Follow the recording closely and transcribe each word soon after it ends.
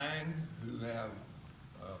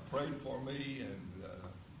prayed for me and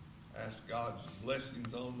asked God's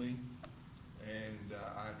blessings on me. And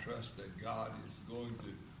I trust that God is going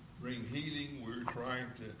to bring healing. We're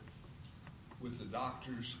trying to, with the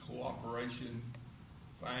doctor's cooperation,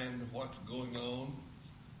 find what's going on.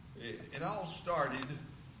 It all started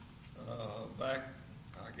back,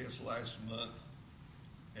 I guess, last month.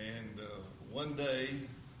 And one day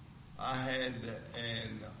I had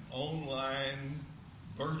an online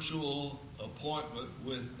virtual appointment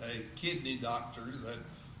with a kidney doctor that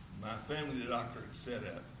my family doctor had set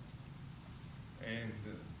up. And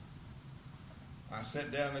I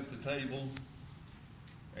sat down at the table,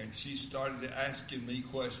 and she started asking me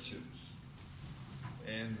questions.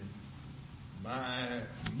 And my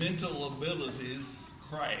mental abilities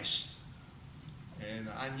crashed. And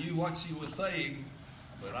I knew what she was saying,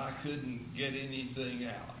 but I couldn't get anything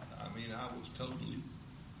out. I mean, I was totally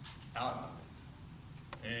out of it.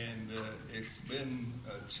 And it's been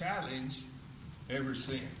a challenge ever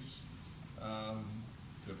since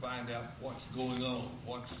to find out what's going on,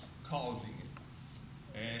 what's causing it.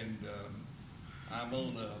 And I'm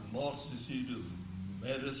on a multitude of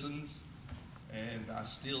medicines, and I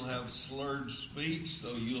still have slurred speech,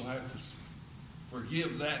 so you'll have to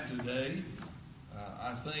forgive that today.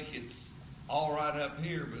 I think it's all right up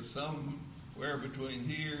here, but somewhere between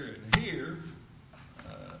here and here,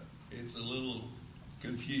 it's a little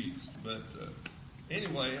confused. But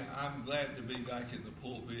anyway, I'm glad to be back in the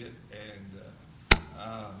pulpit, and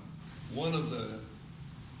one of the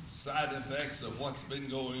side effects of what's been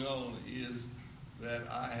going on is that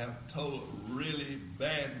I have really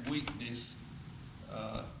bad weakness,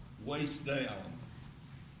 waist down,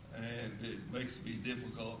 and it makes me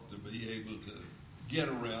difficult to be able to get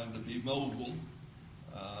around, to be mobile.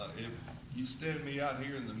 If you stand me out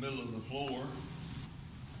here in the middle of the floor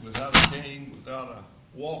without a cane, without a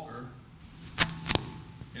walker,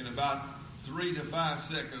 in about 3 to 5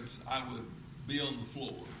 seconds, I would be on the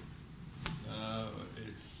floor.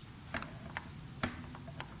 It's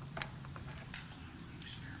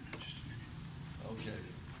okay.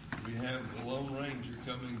 We have the Lone Ranger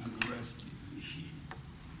coming to the rescue.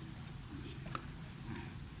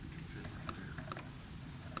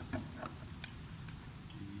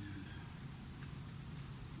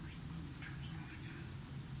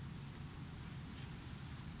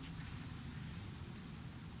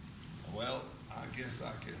 Well, I guess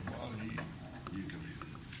I can, while you can.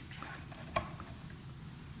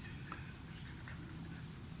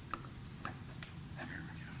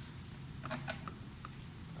 I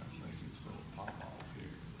think it's going to pop off here a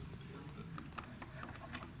little bit.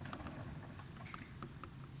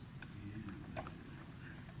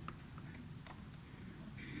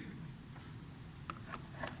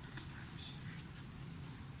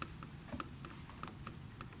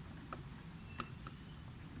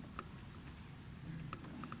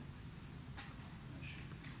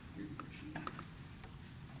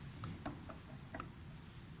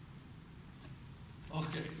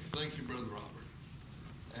 Okay, thank you, Brother Robert.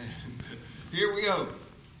 And here we go.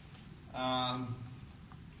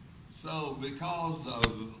 So because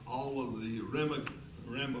of all of the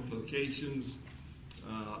ramifications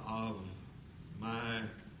of my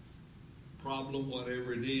problem,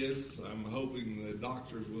 whatever it is, I'm hoping the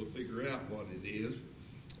doctors will figure out what it is.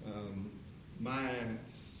 My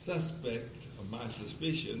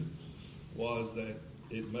suspicion was that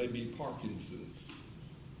it may be Parkinson's.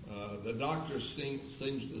 The doctor seems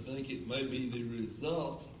to think it may be the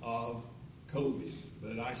result of COVID,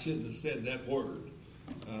 but I shouldn't have said that word.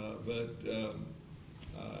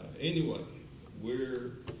 Anyway,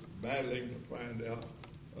 we're battling to find out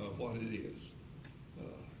what it is.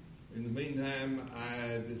 In the meantime,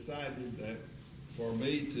 I decided that for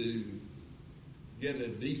me to get a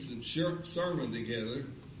decent sermon together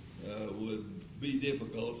would be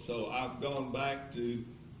difficult, so I've gone back to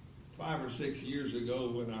 5 or 6 years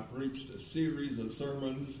ago when I preached a series of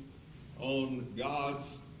sermons on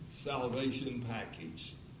God's salvation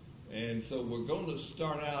package. And so we're going to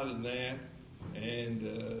start out in that and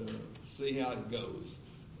see how it goes.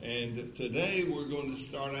 And today we're going to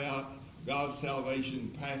start out God's salvation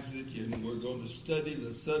passage, and we're going to study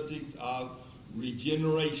the subject of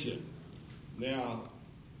regeneration. Now,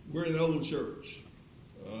 we're an old church.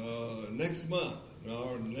 Next month,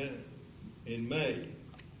 or in May,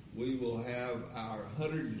 we will have our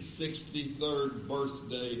 163rd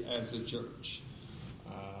birthday as a church.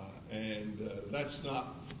 And that's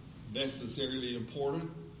not necessarily important,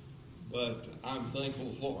 but I'm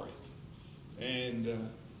thankful for it. And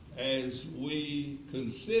as we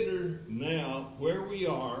consider now where we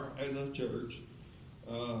are as a church,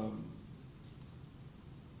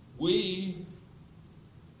 we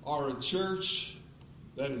are a church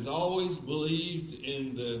that has always believed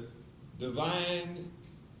in the divine,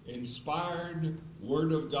 inspired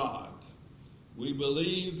Word of God. We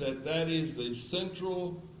believe that that is the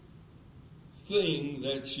central thing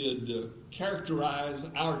that should characterize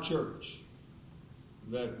our church.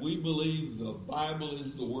 That we believe the Bible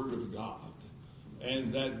is the Word of God,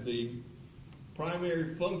 and that the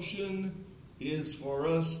primary function is for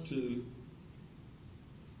us to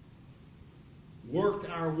work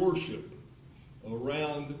our worship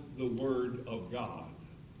around the Word of God.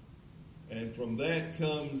 And from that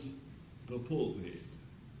comes the pulpit.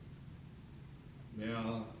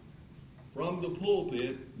 Now, from the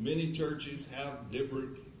pulpit, many churches have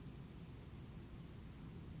different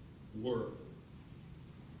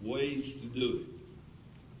ways to do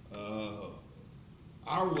it.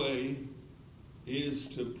 Our way is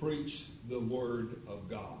to preach the Word of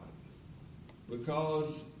God.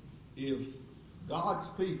 Because if God's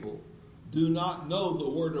people do not know the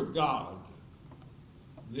Word of God,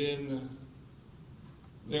 then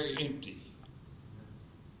they're empty.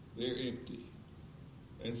 They're empty.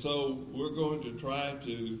 And so we're going to try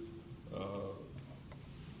to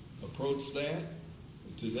approach that.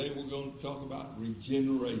 Today we're going to talk about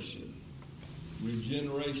regeneration.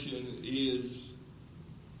 Regeneration is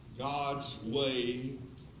God's way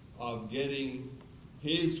of getting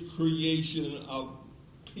His creation of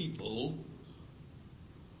people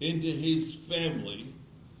into His family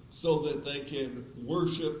so that they can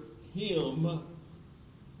worship Him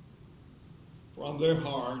from their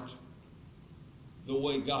heart the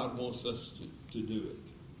way God wants us to do it.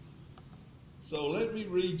 So let me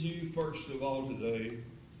read you first of all today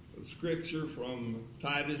a scripture from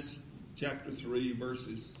Titus chapter 3,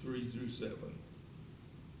 verses 3 through 7.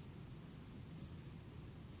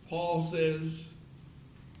 Paul says,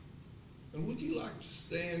 and would you like to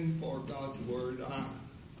stand for God's word?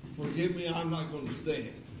 Forgive me, I'm not going to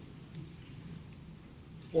stand.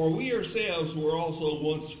 For we ourselves were also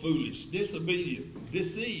once foolish, disobedient,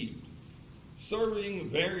 deceived, serving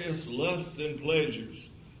various lusts and pleasures,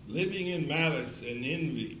 living in malice and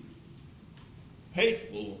envy,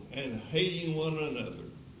 hateful and hating one another.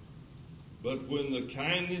 But when the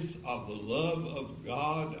kindness of the love of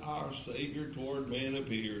God our Savior toward man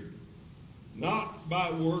appeared, not by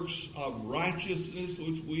works of righteousness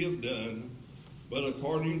which we have done, but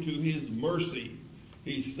according to His mercy,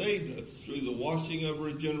 He saved us through the washing of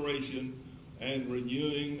regeneration and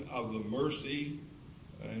renewing of the mercy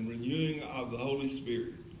and renewing of the Holy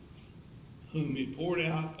Spirit, whom He poured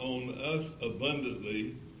out on us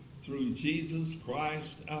abundantly through Jesus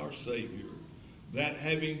Christ our Savior, that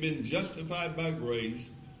having been justified by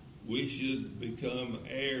grace, we should become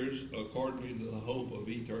heirs according to the hope of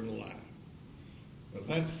eternal life. Now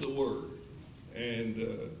that's the word. And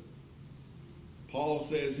Paul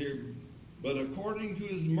says here, but according to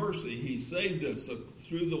His mercy, He saved us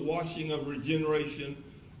through the washing of regeneration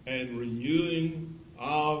and renewing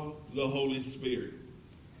of the Holy Spirit.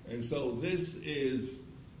 And so this is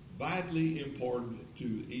vitally important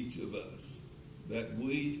to each of us, that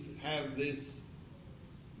we have this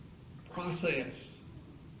process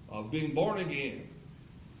of being born again,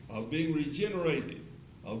 of being regenerated,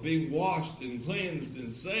 of being washed and cleansed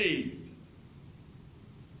and saved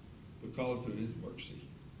because of His mercy.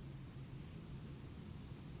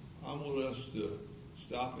 I want us to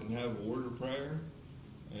stop and have a word of prayer,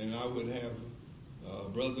 and I would have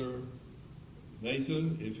Brother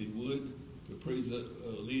Nathan, if he would, to please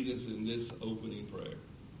lead us in this opening prayer.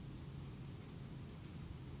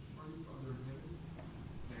 Our Father in heaven,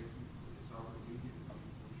 thank you for this opportunity to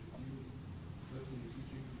worship you, listen to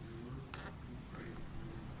teaching from your word. We pray that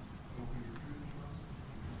you open your truth to us,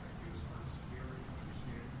 that give us hearts to hear and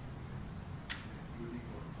understand, and that you would be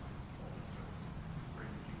glorified in all this does. We pray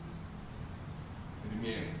in Jesus' name.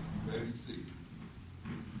 Amen. You may be seated.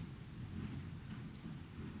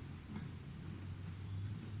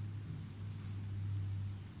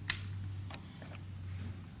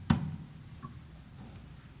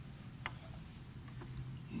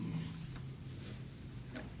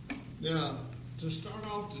 Now, to start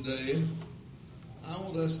off today, I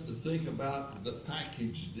want us to think about the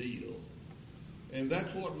package deal. And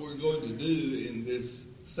that's what we're going to do in this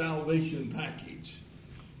salvation package.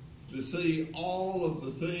 To see all of the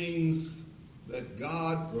things that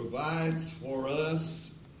God provides for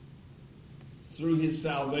us through His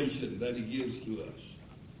salvation that He gives to us.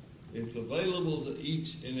 It's available to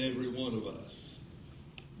each and every one of us.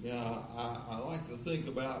 Now, I like to think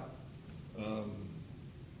about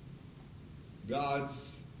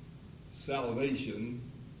God's salvation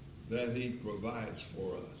that He provides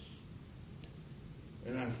for us.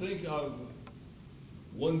 And I think of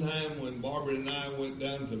one time when Barbara and I went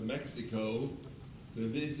down to Mexico to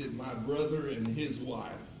visit my brother and his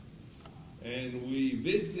wife. And we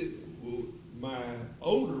visited my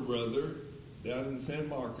older brother down in San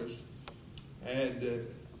Marcos, had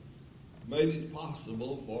made it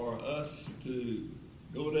possible for us to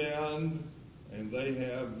go down, and they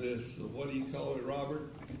have this, what do you call it, Robert?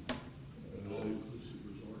 All-inclusive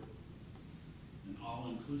resort. An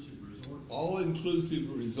all-inclusive resort.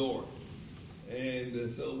 All-inclusive resort.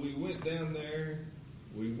 And so we went down there,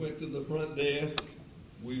 we went to the front desk,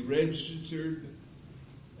 we registered,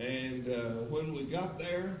 and when we got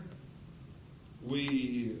there,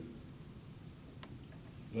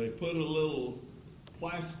 they put a little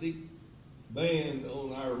plastic band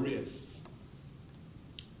on our wrists.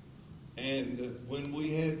 And when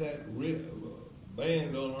we had that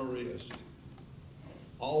band on our wrist,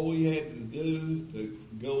 all we had to do to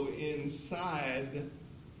go inside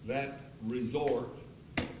that resort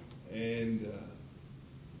and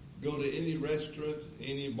go to any restaurant,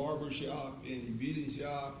 any barber shop, any beauty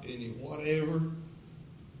shop, any whatever,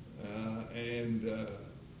 and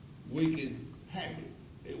we could have it.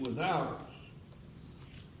 It was ours.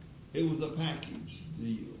 It was a package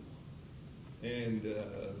deal. And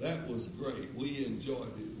that was great. We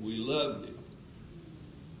enjoyed it. We loved it.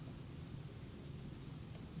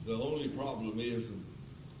 The only problem is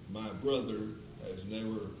my brother has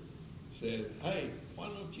never said, hey, why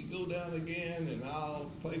don't you go down again and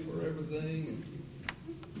I'll pay for everything? And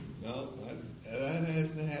no, that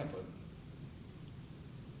hasn't happened.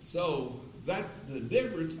 So that's the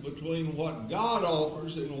difference between what God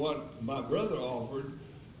offers and what my brother offered,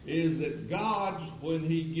 is that God, when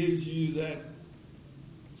he gives you that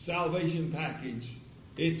salvation package,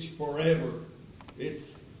 it's forever.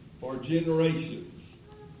 It's for generations.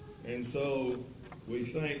 And so we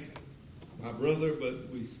thank my brother, but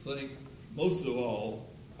we thank most of all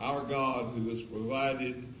our God who has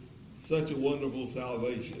provided such a wonderful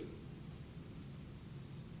salvation.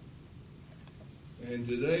 And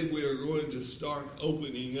today we are going to start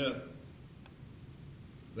opening up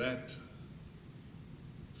that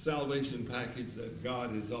salvation package that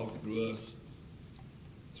God has offered to us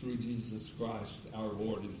through Jesus Christ, our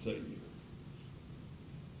Lord and Savior.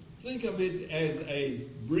 Think of it as a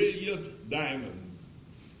brilliant diamond.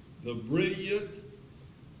 The brilliant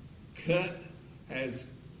cut has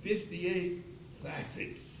 58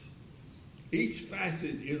 facets. Each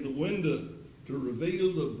facet is a window to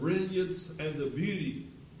reveal the brilliance and the beauty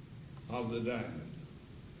of the diamond.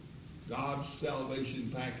 God's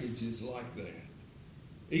salvation package is like that.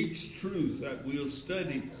 Each truth that we'll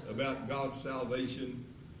study about God's salvation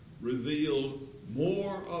reveal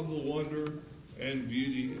more of the wonder and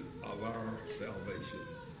beauty of our salvation.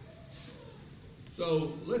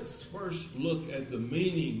 So let's first look at the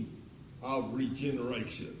meaning of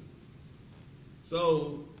regeneration.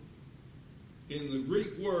 So in the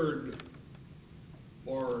Greek word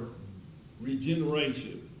for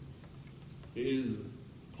regeneration is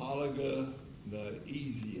polygenesia.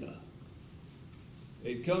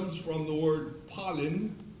 It comes from the word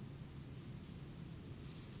pollen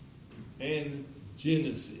and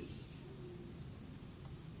Genesis.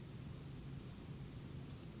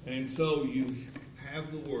 And so you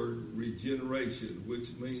have the word regeneration,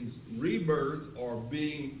 which means rebirth or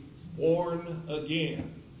being born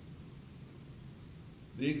again.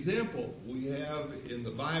 The example we have in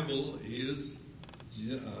the Bible is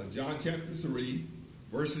John chapter 3,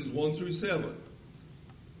 verses 1 through 7.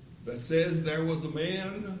 That says, there was a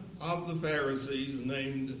man of the Pharisees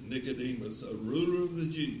named Nicodemus, a ruler of the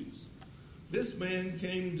Jews. This man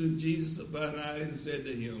came to Jesus by night and said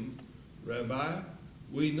to him, Rabbi,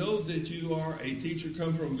 we know that you are a teacher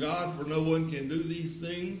come from God, for no one can do these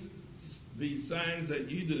things, these signs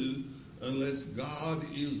that you do, unless God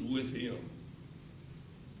is with him.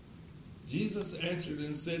 Jesus answered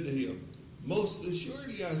and said to him, most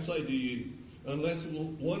assuredly I say to you, unless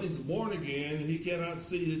one is born again, he cannot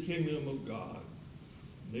see the kingdom of God.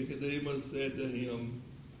 Nicodemus said to him,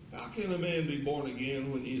 how can a man be born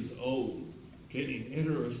again when he is old? Can he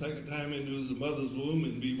enter a second time into his mother's womb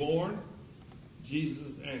and be born?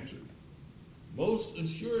 Jesus answered, most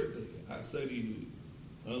assuredly I say to you,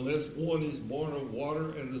 unless one is born of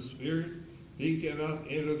water and the Spirit, he cannot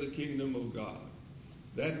enter the kingdom of God.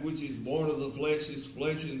 That which is born of the flesh is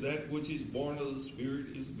flesh, and that which is born of the Spirit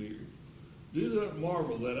is spirit. Do not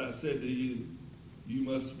marvel that I said to you, you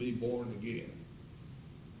must be born again.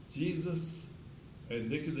 Jesus and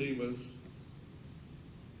Nicodemus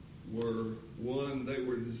were one, they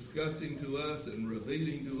were discussing to us and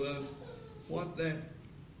revealing to us what that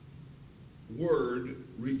word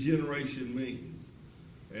regeneration means.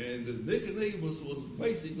 And Nicodemus was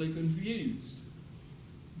basically confused.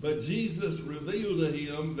 But Jesus revealed to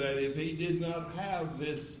him that if he did not have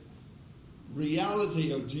this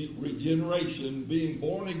reality of regeneration, being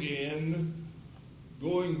born again,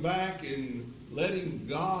 going back and letting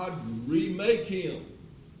God remake him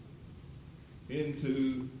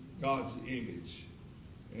into God's image.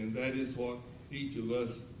 And that is what each of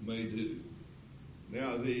us may do.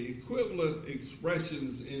 Now, the equivalent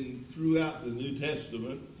expressions throughout the New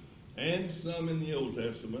Testament and some in the Old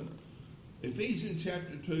Testament, Ephesians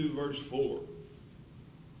chapter 2, verse 4.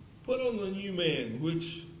 Put on the new man,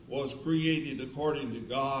 which was created according to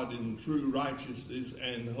God in true righteousness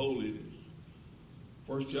and holiness.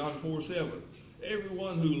 1 John 4:7.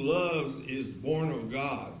 Everyone who loves is born of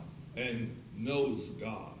God and knows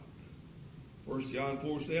God. 1 John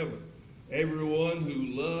 4:7. Everyone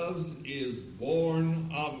who loves is born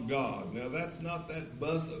of God. Now, that's not that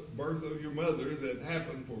birth of your mother that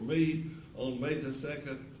happened for me on May the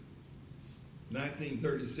 2nd,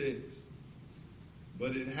 1936.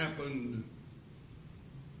 But it happened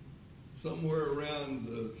somewhere around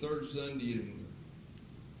the third Sunday in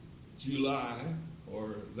July,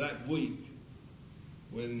 or that week,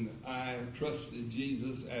 when I trusted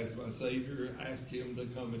Jesus as my Savior, asked him to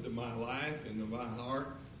come into my life, into my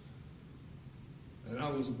heart, and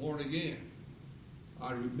I was born again.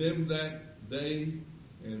 I remember that day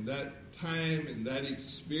and that time and that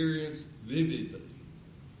experience vividly.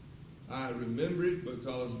 I remember it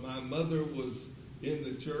because my mother was in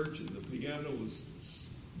the church and the piano was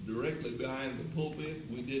directly behind the pulpit.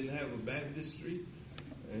 We didn't have a baptistry,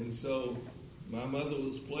 and so my mother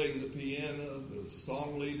was playing the piano. The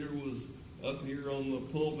song leader was up here on the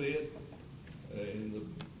pulpit, in the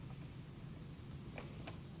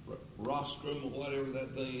rostrum or whatever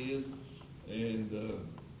that thing is,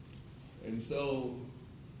 and so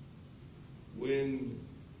when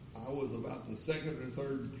I was about the second or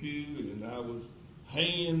third pew, and I was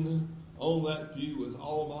hanging on that pew with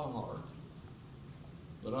all my heart,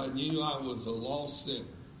 but I knew I was a lost sinner,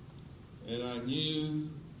 and I knew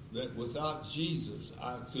that without Jesus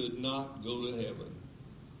I could not go to heaven.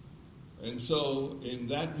 And so in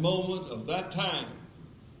that moment of that time,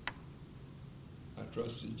 I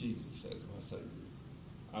trusted Jesus as my Savior.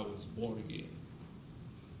 I was born again.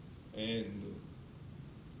 And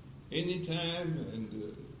anytime, and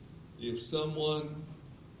if someone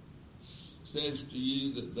says to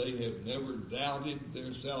you that they have never doubted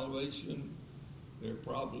their salvation, they're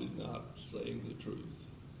probably not saying the truth.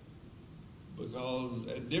 Because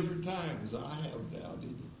at different times I have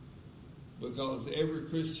doubted. Because every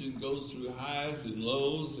Christian goes through highs and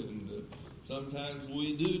lows, and sometimes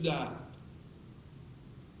we do doubt.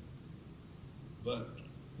 But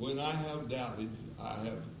when I have doubted, I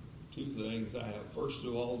have two things. I have, first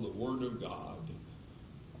of all, the Word of God.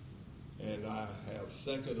 And I have,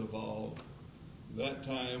 second of all, that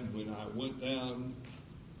time when I went down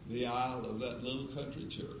the aisle of that little country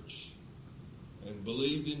church and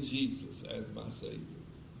believed in Jesus as my Savior.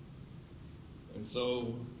 And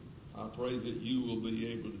so I pray that you will be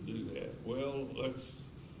able to do that. Well, let's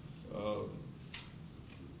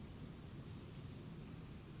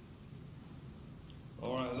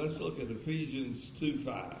all right, let's look at Ephesians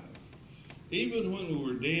 2:5. Even when we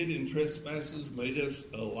were dead in trespasses, made us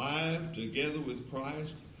alive together with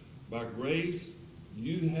Christ. By grace,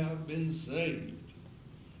 you have been saved.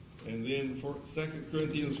 And then for 2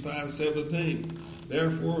 Corinthians 5:17.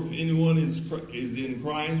 Therefore, if anyone is in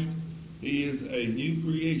Christ, he is a new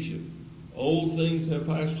creation. Old things have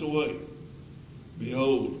passed away.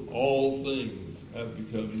 Behold, all things have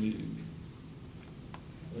become new.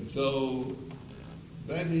 And so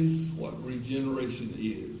that is what regeneration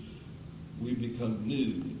is. We become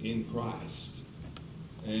new in Christ.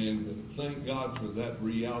 And thank God for that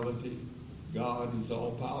reality. God is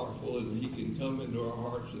all powerful, and he can come into our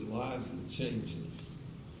hearts and lives and change us.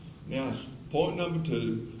 Now, point number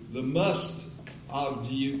 2, the must of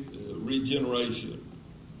regeneration.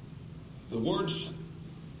 The words,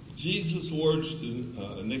 Jesus' words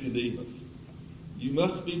to Nicodemus. You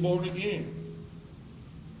must be born again.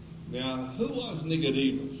 Now, who was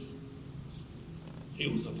Nicodemus? He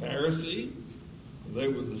was a Pharisee. They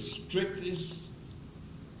were the strictest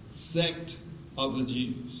sect of the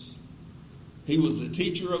Jews. He was the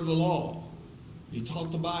teacher of the law. He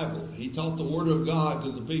taught the Bible. He taught the Word of God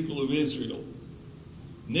to the people of Israel.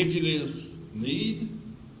 Nicodemus he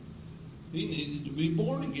needed to be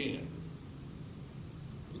born again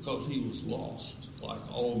because he was lost like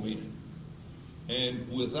all men. And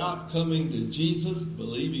without coming to Jesus,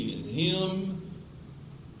 believing in him,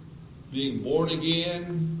 being born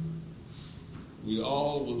again, we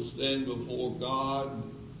all will stand before God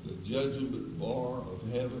judgment bar of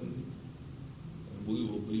heaven, and we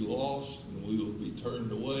will be lost, and we will be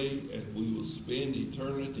turned away, and we will spend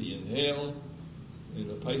eternity in hell in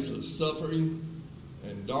a place of suffering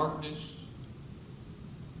and darkness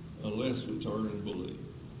unless we turn and believe.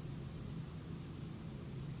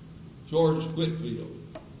 George Whitefield,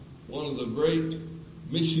 one of the great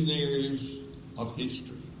missionaries of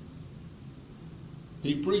history,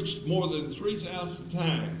 he preached more than 3,000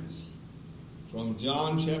 times from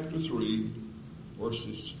John chapter 3,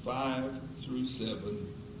 verses 5 through 7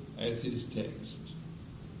 as his text.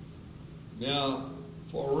 Now,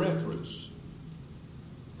 for reference,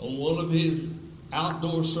 on one of his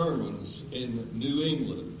outdoor sermons in New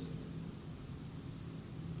England,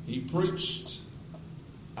 he preached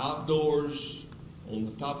outdoors on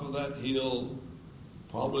the top of that hill,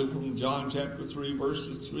 probably from John chapter 3,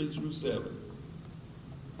 verses 3 through 7.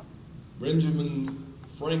 Benjamin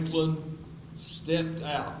Franklin stepped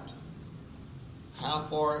out how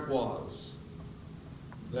far it was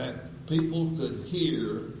that people could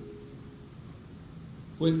hear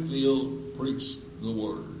Whitefield preach the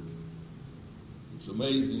word. It's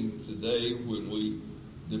amazing today when we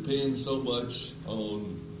depend so much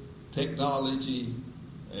on technology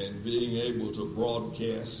and being able to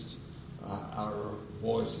broadcast our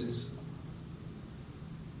voices.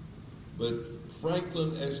 But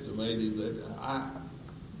Franklin estimated that,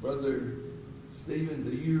 Brother Stephen,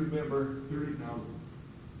 do you remember? 30,000.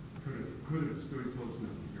 Could have stood close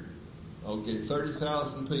enough to hear it. Okay,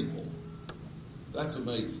 30,000 people. That's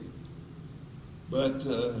amazing. But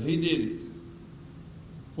he did it.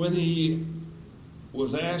 When he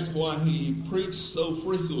was asked why he preached so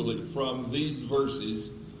frequently from these verses,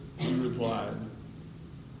 he replied,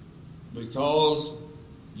 "Because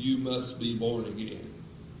you must be born again."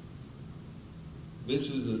 This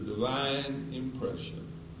is a divine impression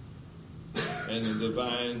and a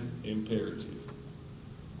divine imperative.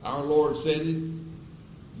 Our Lord said it,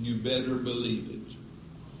 you better believe it.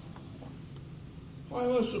 Why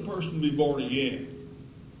must a person be born again?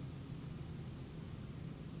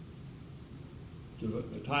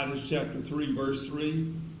 Titus chapter 3, verse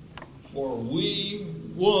 3, "For we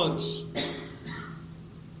once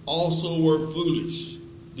also were foolish,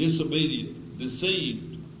 disobedient,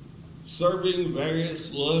 deceived, serving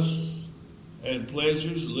various lusts and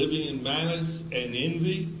pleasures, living in malice and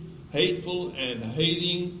envy, hateful and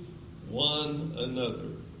hating one another."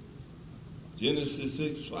 Genesis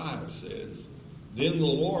 6:5 says, "Then the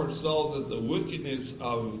Lord saw that the wickedness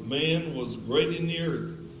of man was great in the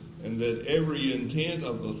earth, and that every intent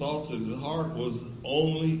of the thoughts of his heart was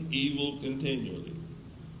only evil continually."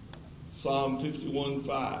 Psalm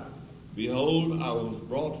 51:5, "Behold, I was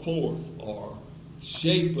brought forth," or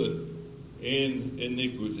shapen in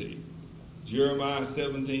iniquity. Jeremiah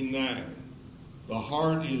 17:9, "The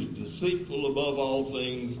heart is deceitful above all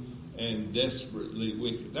things and desperately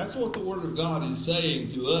wicked." That's what the Word of God is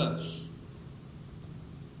saying to us.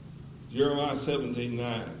 Jeremiah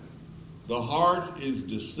 17:9, "The heart is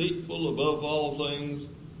deceitful above all things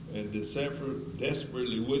and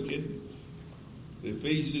desperately wicked."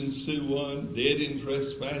 Ephesians 2:1, "Dead in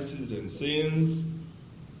trespasses and sins."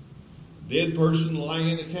 Dead person lying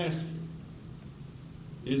in a casket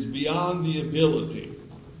is beyond the ability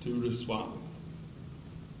to respond.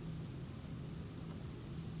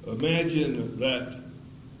 Imagine that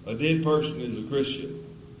a dead person is a Christian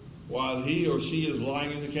while he or she is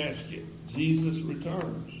lying in the casket. Jesus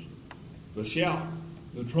returns. The shout,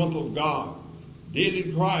 the trump of God, dead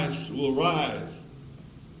in Christ will rise.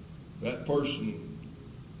 That person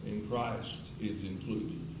in Christ is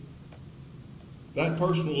included. That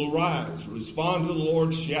person will rise, respond to the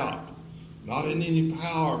Lord's shout, not in any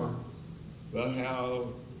power that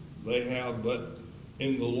they have, but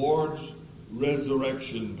in the Lord's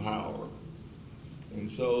resurrection power. And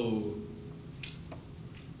so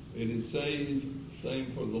it is same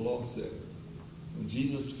for the lost sinner. When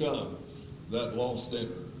Jesus comes, that lost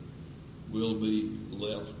sinner will be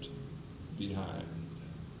left behind.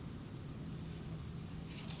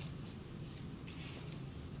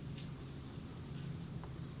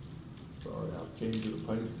 Sorry, I came to the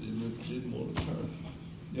page that didn't want to turn.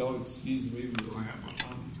 Y'all excuse me, we're going to have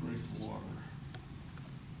a drink of water.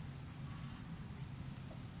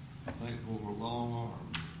 Thankful for long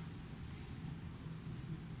arms.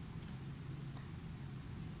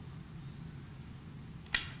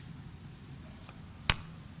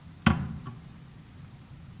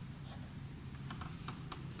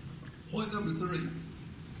 Point number 3,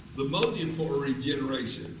 the motive for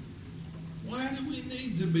regeneration. Why do we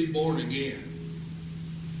need to be born again?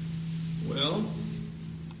 Well,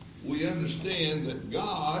 we understand that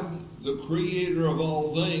God the creator of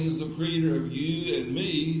all things, the creator of you and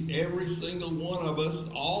me, every single one of us,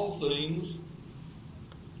 all things.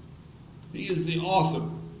 He is the author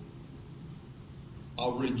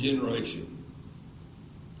of regeneration.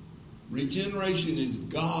 Regeneration is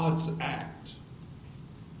God's act.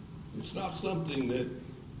 It's not something that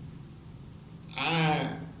I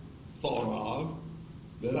thought of,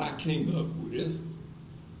 that I came up with,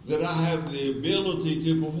 that I have the ability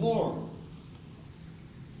to perform.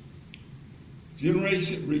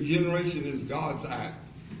 Regeneration is God's act.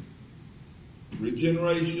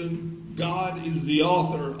 Regeneration, God is the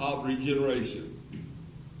author of regeneration.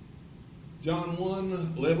 John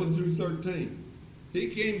 1, 11 through 13. He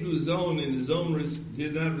came to his own, and his own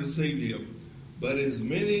did not receive him. But as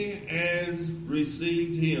many as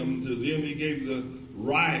received him, to them he gave the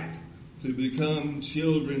right to become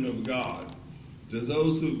children of God, to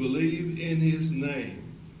those who believe in his name,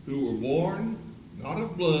 who were born not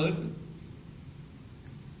of blood,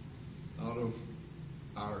 not of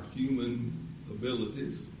our human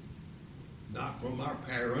abilities, not from our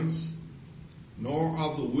parents, nor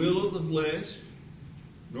of the will of the flesh,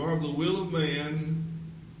 nor of the will of man,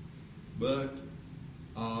 but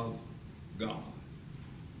of God.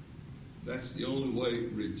 That's the only way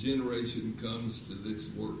regeneration comes to this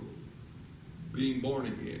world. Being born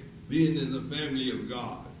again, being in the family of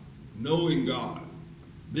God, knowing God,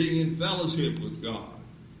 being in fellowship with God.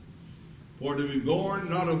 For to be born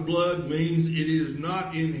not of blood means it is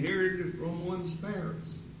not inherited from one's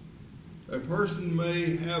parents. A person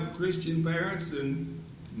may have Christian parents and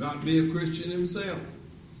not be a Christian himself.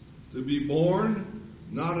 To be born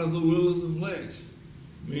not of the will of the flesh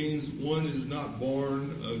means one is not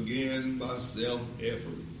born again by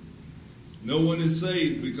self-effort. No one is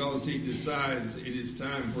saved because he decides it is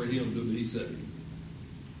time for him to be saved.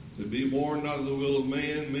 To be born not of the will of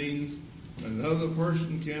man means another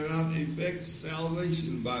person cannot effect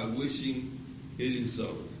salvation by wishing it is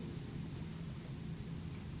so.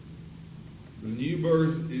 The new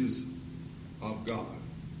birth is of God.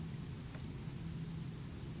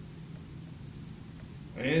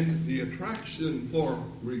 And the attraction for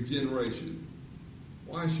regeneration.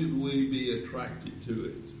 Why should we be attracted to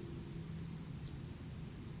it?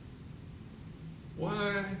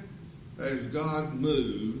 Why has God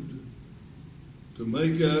moved to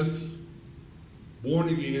make us born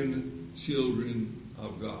again children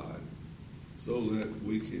of God so that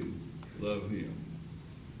we can love him?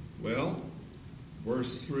 Well,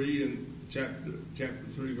 verse 3 in chapter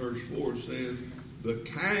 3, verse 4 says, the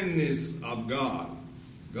kindness of God.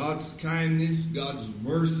 God's kindness, God's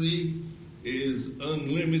mercy is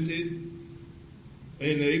unlimited,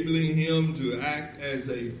 enabling him to act as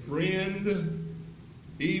a friend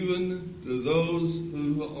even to those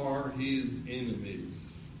who are his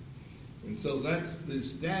enemies. And so that's the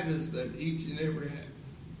status that each and every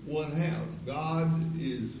one has. God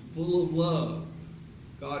is full of love.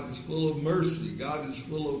 God is full of mercy. God is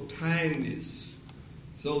full of kindness,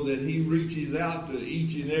 so that he reaches out to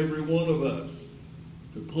each and every one of us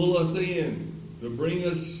to pull us in, to bring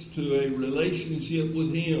us to a relationship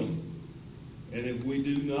with him. And if we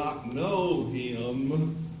do not know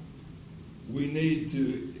him, we need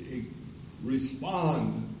to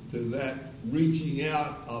respond to that reaching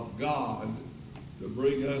out of God to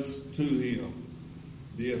bring us to him.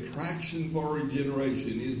 The attraction for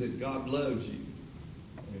regeneration is that God loves you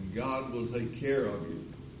and God will take care of you.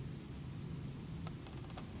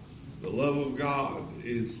 The love of God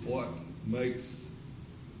is what makes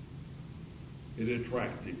it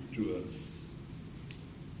attractive to us.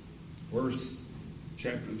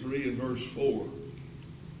 Chapter 3 and verse 4.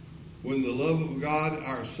 When the love of God,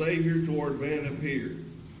 our Savior, toward man appeared.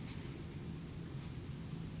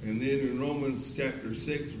 And then in Romans chapter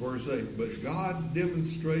 6, verse 8. But God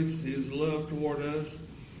demonstrates his love toward us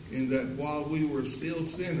in that while we were still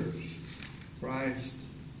sinners, Christ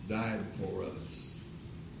died for us.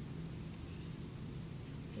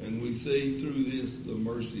 And we see through this the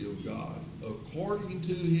mercy of God. According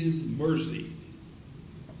to his mercy,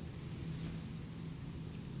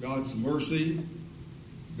 God's mercy,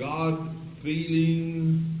 God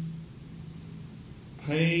feeling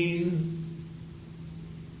pain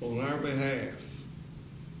on our behalf,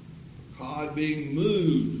 God being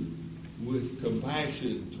moved with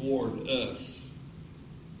compassion toward us,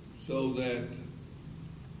 so that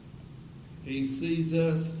he sees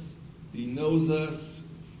us, he knows us,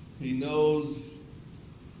 he knows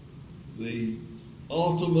the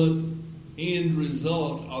ultimate end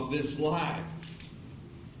result of this life.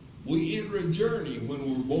 We enter a journey when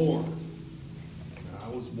we're born. Now,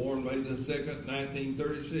 I was born May the 2nd,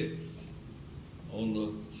 1936, on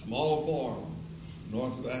the small farm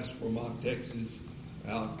north of Aspermont, Texas,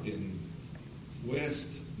 out in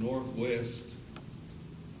northwest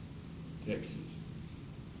Texas.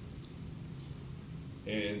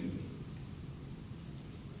 And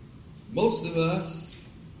most of us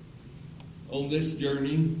on this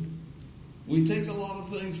journey, we take a lot of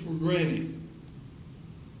things for granted.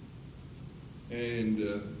 And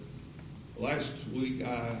last week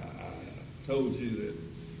I told you that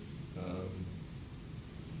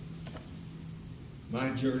my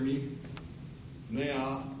journey,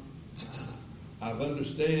 now I've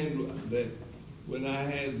understand that when I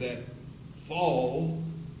had that fall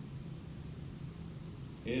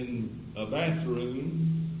in a bathroom,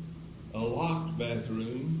 a locked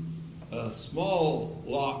bathroom, a small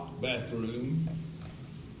locked bathroom,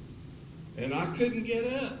 and I couldn't get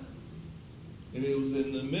up. And it was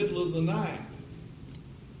in the middle of the night.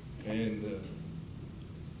 And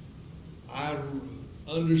I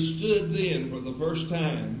understood then for the first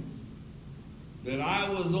time that I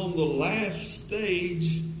was on the last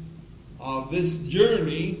stage of this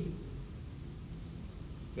journey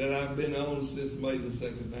that I've been on since May the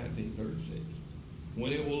 2nd, 1936.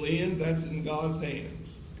 When it will end, that's in God's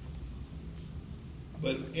hands.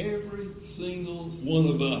 But every single one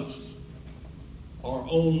of us are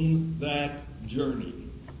on that journey.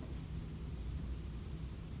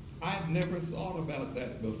 I'd never thought about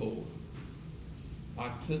that before. I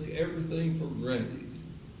took everything for granted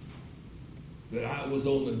that I was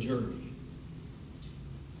on a journey.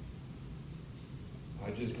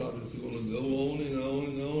 I just thought it was going to go on and on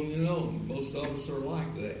and on and on. Most of us are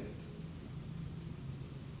like that.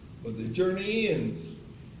 But the journey ends.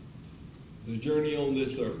 The journey on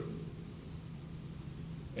this earth.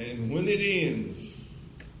 And when it ends,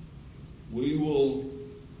 we will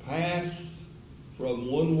pass from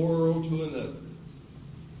one world to another.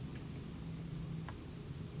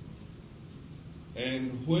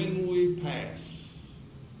 And when we pass,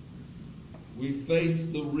 we face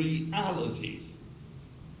the reality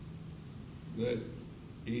that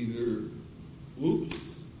either,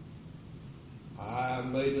 oops, I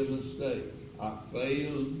made a mistake. I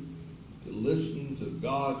failed to listen to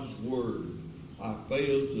God's word. I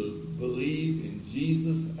failed to believe in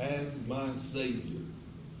Jesus as my Savior.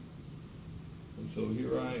 And so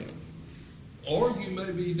here I am. Or you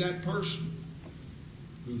may be that person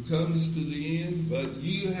who comes to the end, but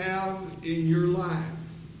you have in your life,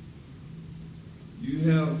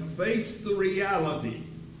 you have faced the reality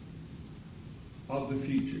of the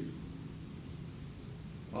future,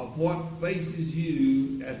 of what faces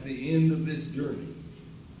you at the end of this journey.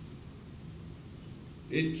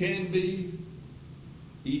 It can be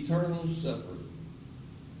eternal suffering,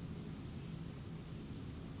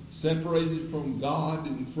 separated from God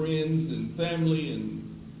and friends and family and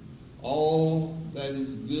all that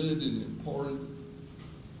is good and important.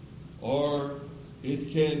 Or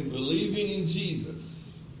it can be believing in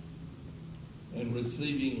Jesus and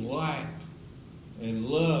receiving light and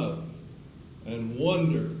love and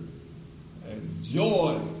wonder and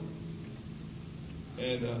joy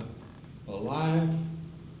and a life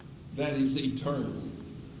that is eternal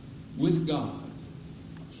with God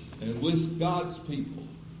and with God's people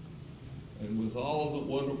and with all the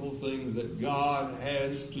wonderful things that God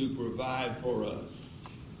has to provide for us.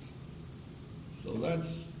 So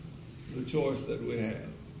that's the choice that we have.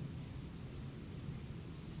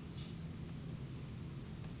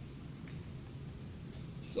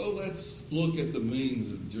 So let's look at the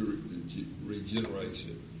means of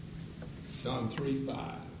regeneration. John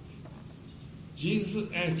 3:5.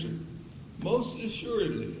 Jesus answered, "Most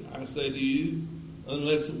assuredly, I say to you,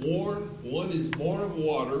 unless one is born of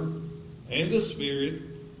water and the Spirit,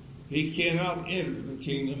 he cannot enter the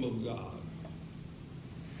kingdom of God."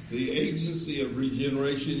 The agency of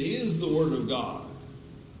regeneration is the Word of God.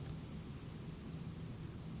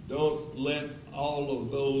 Don't let all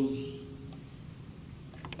of those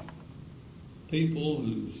people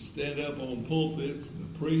who stand up on pulpits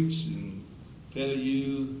and preach and tell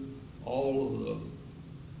you all of the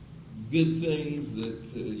good things that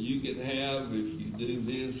you can have if you do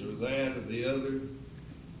this or that or the other.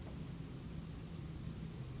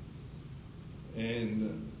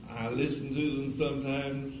 And I listen to them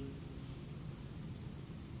sometimes,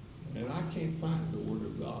 and I can't find the Word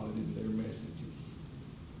of God in their messages.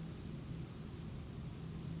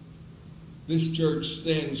 This church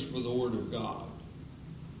stands for the Word of God.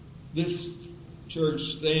 This church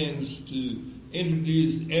stands to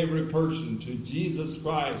introduce every person to Jesus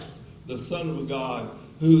Christ, the Son of God,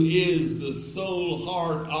 who is the sole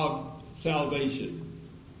heart of salvation.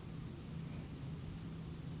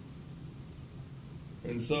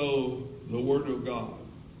 And so, the Word of God.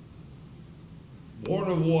 Born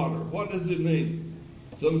of water. What does it mean?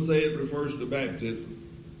 Some say it refers to baptism.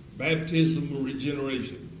 Baptism,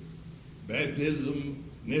 regeneration. Baptism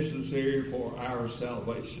necessary for our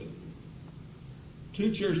salvation.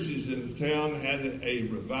 2 churches in the town had a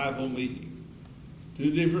revival meeting.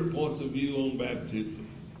 2 different points of view on baptism.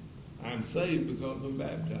 I'm saved because I'm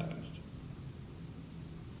baptized.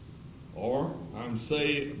 Or I'm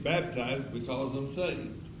baptized because I'm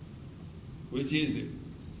saved. Which is it?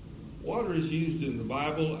 Water is used in the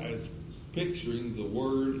Bible as picturing the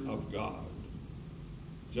Word of God.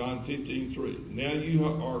 John 15:3. Now you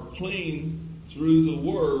are clean through the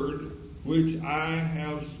Word which I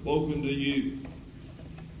have spoken to you.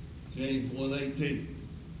 James 1:18.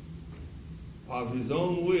 Of his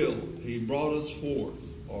own will he brought us forth,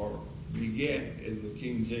 or begat in the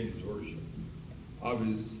King James Version.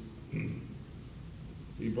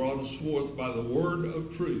 He brought us forth by the word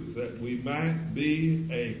of truth, that we might be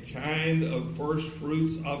a kind of first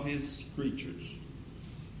fruits of his creatures.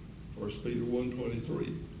 1 Peter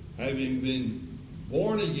 1:23. Having been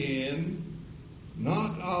born again,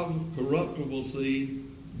 not of corruptible seed,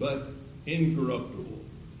 but incorruptible,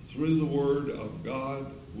 through the word of God,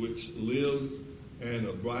 which lives and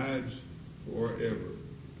abides forever.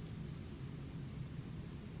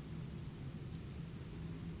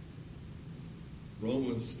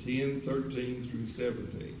 Romans 10:13 through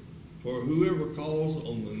 17. For whoever calls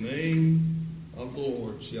on the name of the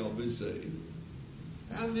Lord shall be saved.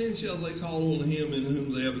 How then shall they call on him in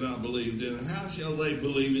whom they have not believed? And how shall they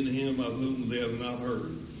believe in him of whom they have not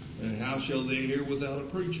heard? And how shall they hear without a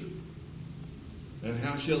preacher? And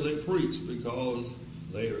how shall they preach because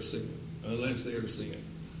they are sin? Unless they are sin.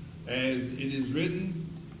 As it is written,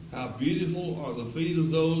 how beautiful are the feet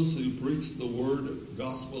of those who preach the word of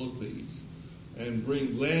gospel of peace, and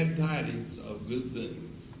bring glad tidings of good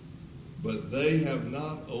things. But they have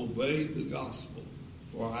not obeyed the gospel.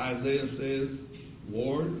 For Isaiah says,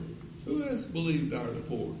 Lord, who has believed our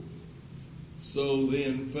report? So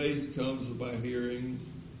then faith comes by hearing,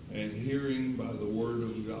 and hearing by the word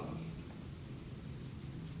of God.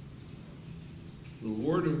 The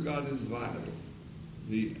word of God is vital.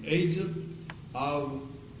 The agent of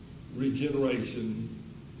regeneration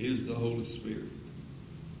is the Holy Spirit.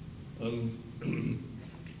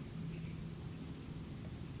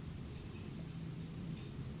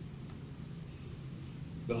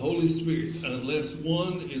 The Holy Spirit, unless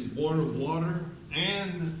one is born of water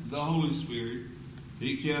and the Holy Spirit,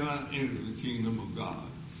 he cannot enter the kingdom of God.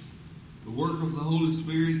 The work of the Holy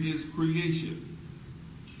Spirit is creation.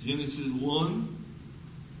 Genesis 1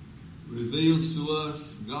 reveals to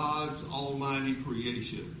us God's almighty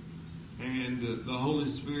creation. And the Holy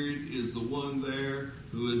Spirit is the one there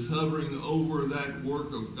who is hovering over that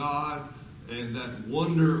work of God and that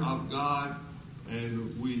wonder of God,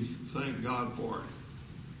 and we thank God for it.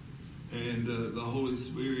 And the Holy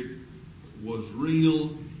Spirit was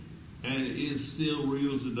real and is still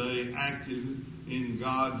real today, active in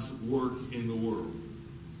God's work in the world.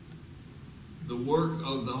 The work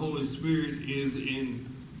of the Holy Spirit is in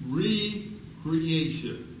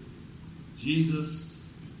recreation. Jesus'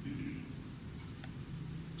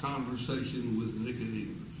 conversation with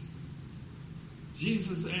Nicodemus.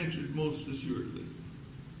 Jesus answered most assuredly,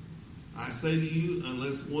 I say to you,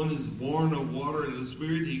 unless one is born of water and the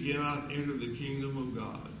Spirit, he cannot enter the kingdom of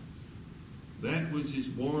God. That which is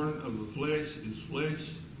born of the flesh is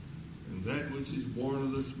flesh, and that which is born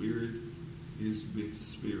of the Spirit is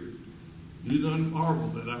spirit. Do not marvel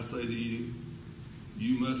that I say to you,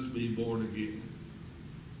 you must be born again.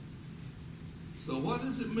 So what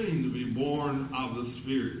does it mean to be born of the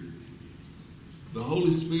Spirit? The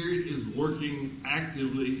Holy Spirit is working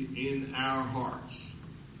actively in our hearts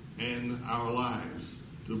and our lives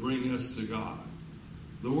to bring us to God.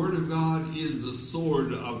 The Word of God is the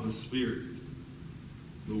sword of the Spirit.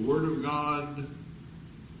 The Word of God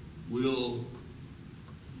will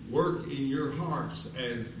work in your hearts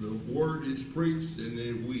as the Word is preached, and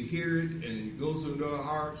then we hear it and it goes into our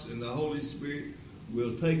hearts, and the Holy Spirit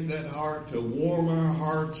will take that heart to warm our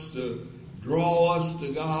hearts, to draw us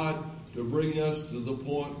to God, to bring us to the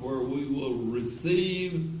point where we will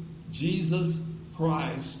receive Jesus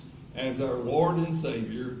Christ as our Lord and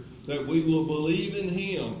Savior, that we will believe in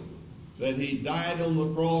Him, that He died on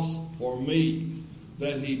the cross for me,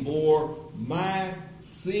 that He bore my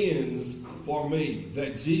sins for me,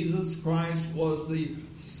 that Jesus Christ was the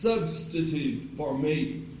substitute for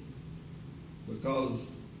me,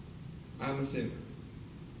 because I'm a sinner.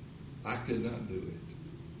 I could not do it.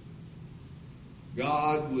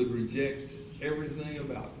 God would reject everything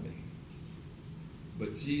about me,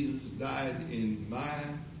 but Jesus died in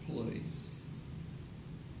my place.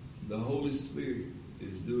 the Holy Spirit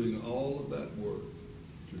is doing all of that work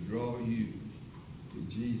to draw you to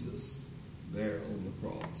Jesus there on the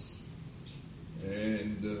cross.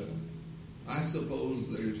 And I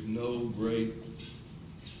suppose there's no great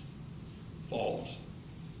fault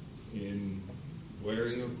in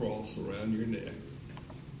wearing a cross around your neck,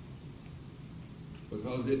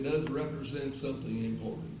 because it does represent something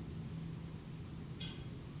important.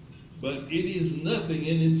 But it is nothing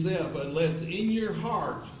in itself unless in your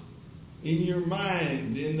heart, in your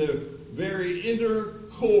mind, in the very inner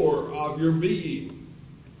core of your being,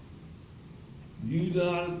 you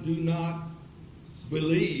do not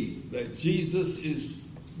believe that Jesus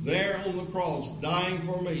is there on the cross, dying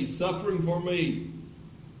for me, suffering for me,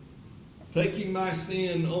 taking my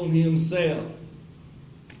sin on himself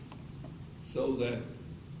so that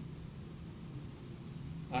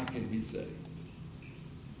I can be saved.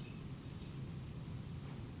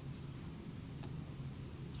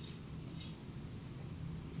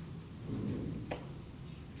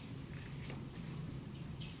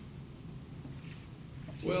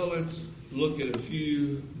 Well, let's look at a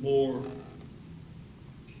few more.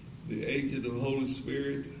 The agent of Holy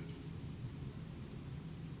Spirit.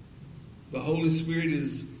 The Holy Spirit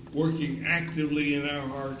is working actively in our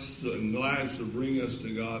hearts and lives to bring us to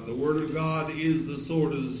God. The Word of God is the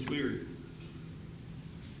sword of the Spirit.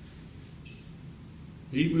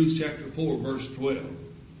 Hebrews chapter 4, verse 12.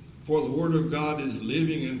 For the Word of God is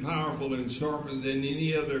living and powerful and sharper than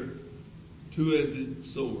any other two-edged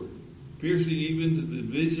sword, piercing even to the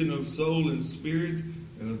division of soul and spirit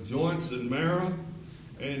and of joints and marrow,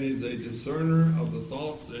 and is a discerner of the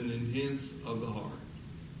thoughts and intents of the heart.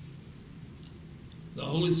 The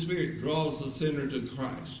Holy Spirit draws the sinner to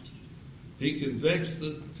Christ. He convicts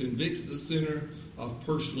the sinner of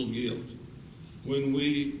personal guilt. When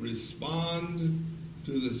we respond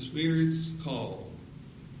to the Spirit's call,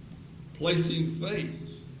 placing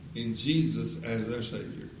faith in Jesus as our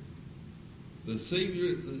Savior,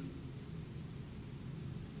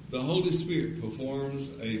 the Holy Spirit performs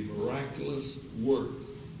a miraculous work.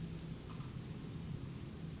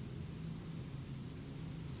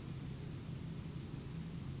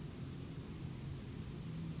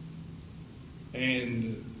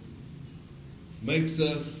 And makes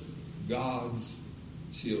us God's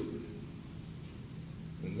children.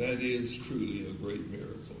 And that is truly a great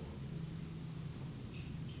miracle.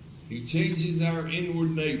 He changes our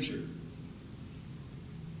inward nature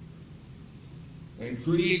and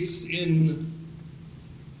creates in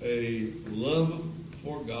a love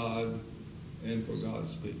for God and for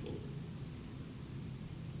God's people.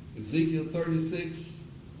 Ezekiel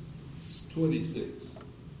 36:26.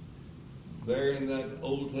 There in that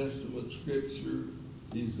Old Testament scripture,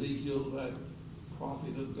 Ezekiel, that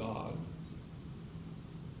prophet of God,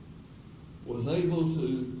 was able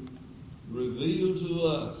to reveal to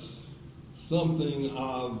us something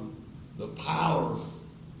of the power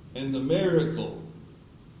and the miracle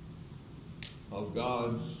of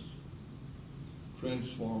God's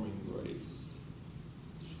transforming grace.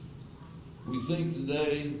 We think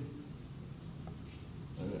today,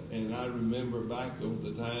 and I remember back of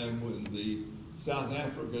the time when the South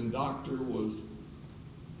African doctor was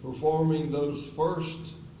performing those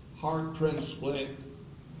first heart transplant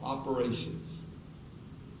operations.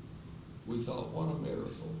 We thought, what a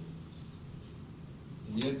miracle.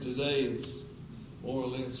 And yet today it's more or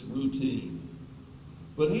less routine.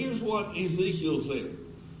 But here's what Ezekiel said.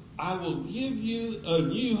 I will give you a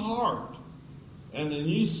new heart and a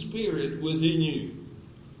new spirit within you.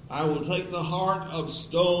 I will take the heart of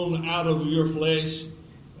stone out of your flesh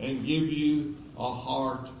and give you a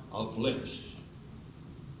heart of flesh.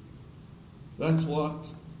 That's what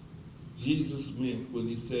Jesus meant when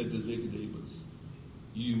he said to Nicodemus,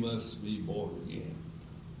 you must be born again.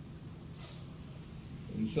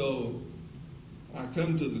 And so I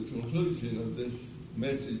come to the conclusion of this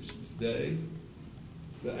message today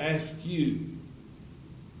to ask you,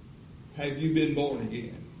 have you been born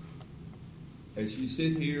again? As you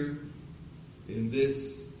sit here in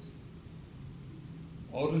this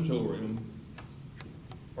auditorium,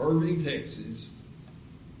 Irving, Texas,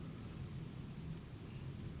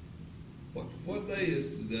 what day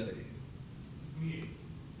is today?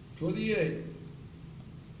 28th.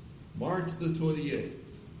 March the 28th.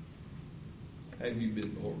 Have you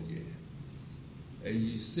been born again? As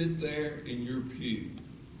you sit there in your pew,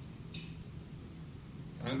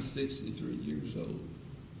 I'm 63 years old.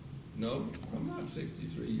 No, I'm not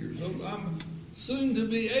 63 years old. I'm soon to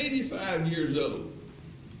be 85 years old.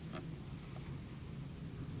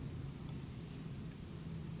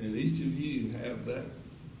 And each of you have that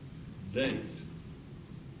date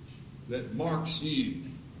that marks you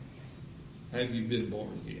have you been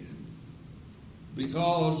born again?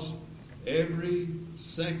 Because every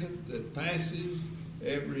second that passes,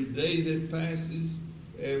 every day that passes,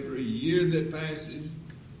 every year that passes,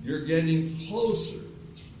 you're getting closer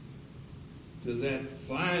to that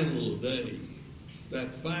final day, that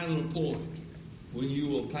final point when you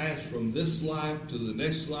will pass from this life to the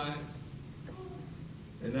next life.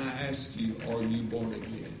 And I ask you, are you born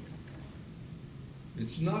again?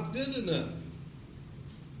 It's not good enough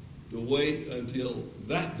to wait until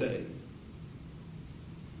that day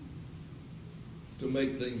to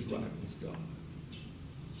make things right with God.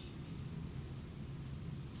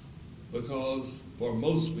 Because for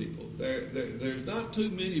most people, there's not too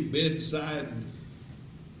many bedside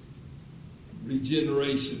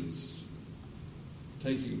regenerations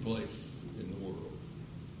taking place in the world.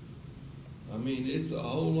 I mean, it's a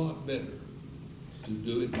whole lot better to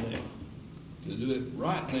do it now, to do it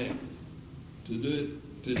right now, to do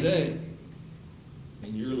it today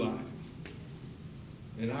in your life.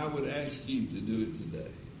 And I would ask you to do it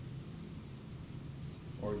today.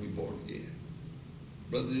 Are you born again?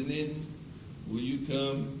 Brother Denny, will you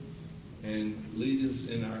come and lead us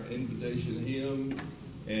in our invitation hymn?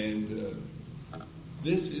 And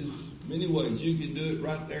this is many ways. You can do it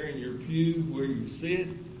right there in your pew where you sit.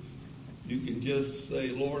 You can just say,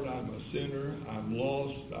 Lord, I'm a sinner. I'm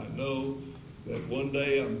lost. I know that one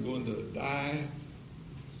day I'm going to die,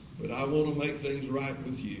 but I want to make things right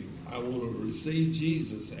with you. I want to receive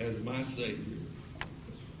Jesus as my Savior.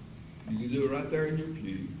 You can do it right there in your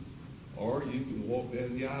pew. Or you can walk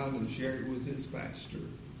down the aisle and share it with his pastor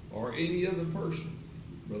or any other person,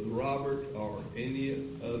 Brother Robert or any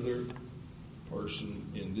other person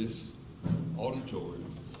in this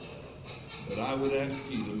auditorium. But I would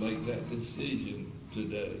ask you to make that decision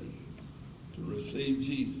today to receive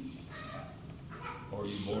Jesus. Are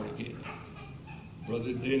you born again?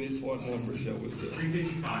 Brother Dennis, what number shall we say?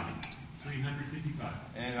 355. 355.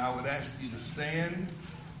 And I would ask you to stand,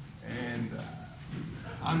 and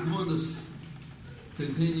I'm going to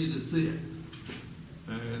continue to sit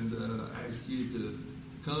and ask you to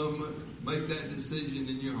come make that decision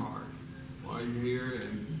in your heart while you're here.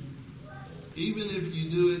 And even if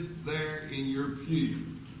you do it there in your pew,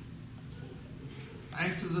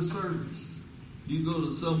 after the service, you go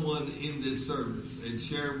to someone in this service and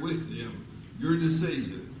share with them your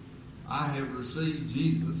decision. I have received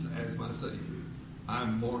Jesus as my Savior.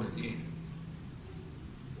 I'm born again.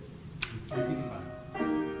 355.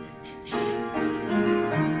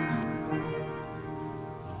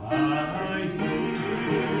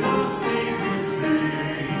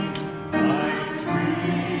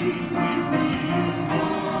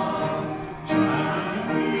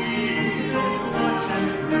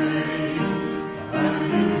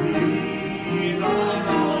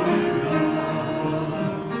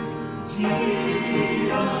 Jesus,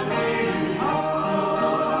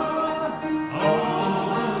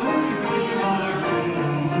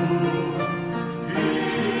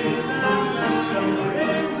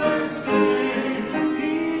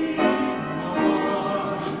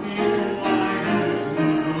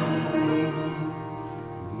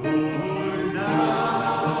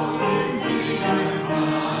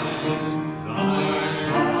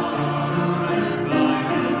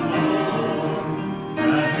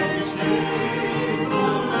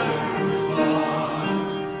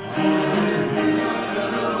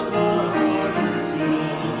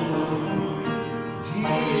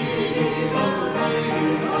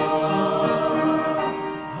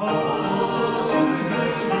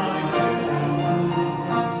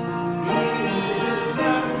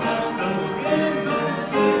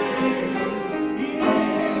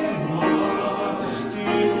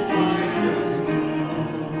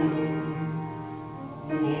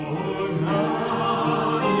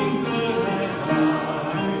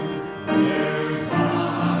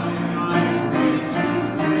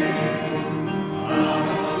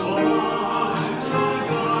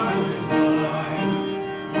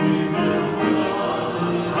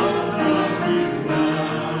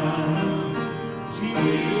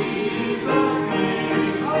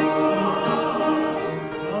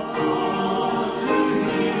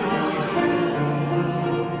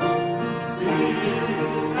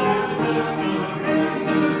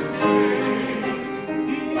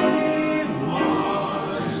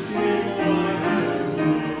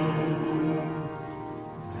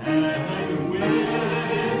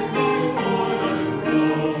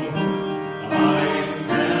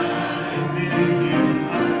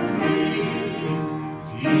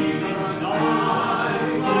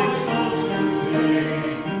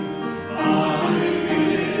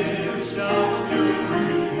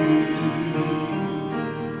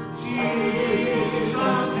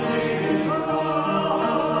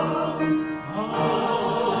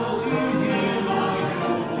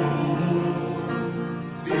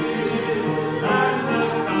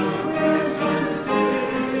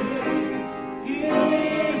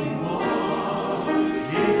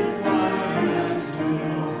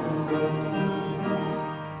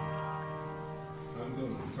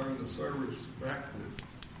 service back to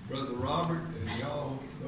Brother Robert, and y'all